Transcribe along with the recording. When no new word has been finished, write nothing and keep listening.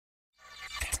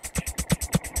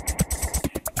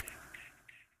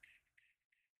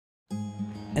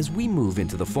As we move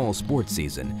into the fall sports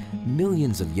season,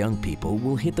 millions of young people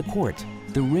will hit the court,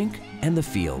 the rink, and the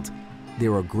field.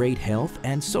 There are great health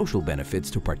and social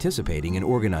benefits to participating in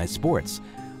organized sports.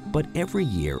 But every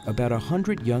year, about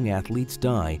 100 young athletes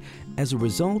die as a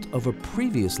result of a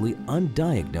previously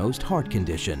undiagnosed heart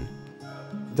condition.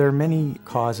 There are many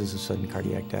causes of sudden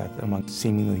cardiac death among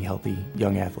seemingly healthy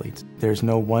young athletes. There's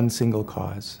no one single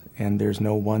cause, and there's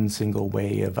no one single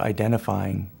way of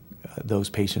identifying those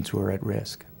patients who are at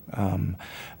risk.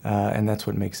 And that's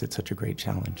what makes it such a great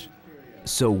challenge.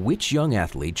 So which young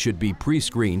athlete should be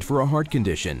pre-screened for a heart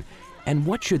condition? And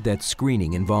what should that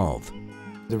screening involve?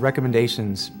 The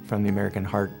recommendations from the American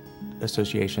Heart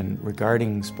Association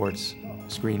regarding sports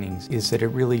screenings is that it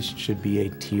really should be a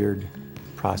tiered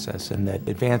process, and that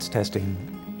advanced testing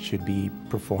should be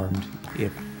performed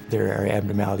if there are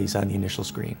abnormalities on the initial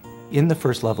screen. In the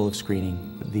first level of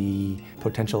screening, the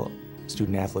potential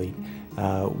student athlete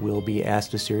will be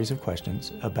asked a series of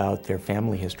questions about their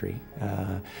family history,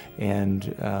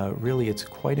 and really it's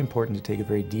quite important to take a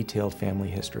very detailed family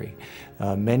history.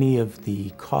 Many of the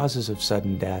causes of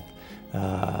sudden death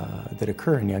that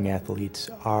occur in young athletes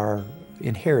are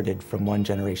inherited from one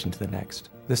generation to the next.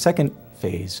 The second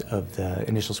phase of the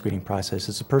initial screening process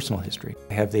is a personal history.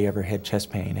 Have they ever had chest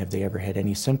pain? Have they ever had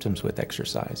any symptoms with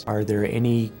exercise? Are there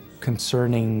any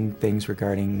concerning things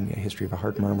regarding a history of a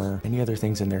heart murmur? Any other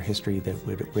things in their history that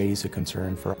would raise a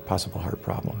concern for a possible heart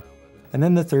problem? And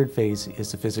then the third phase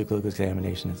is the physical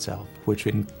examination itself, which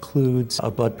includes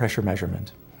a blood pressure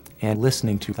measurement and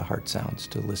listening to the heart sounds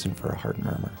to listen for a heart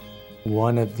murmur.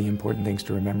 One of the important things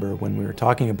to remember when we were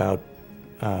talking about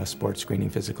sports screening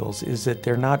physicals is that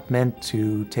they're not meant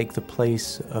to take the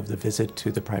place of the visit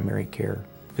to the primary care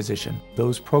physician.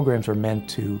 Those programs are meant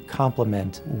to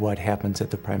complement what happens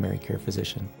at the primary care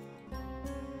physician.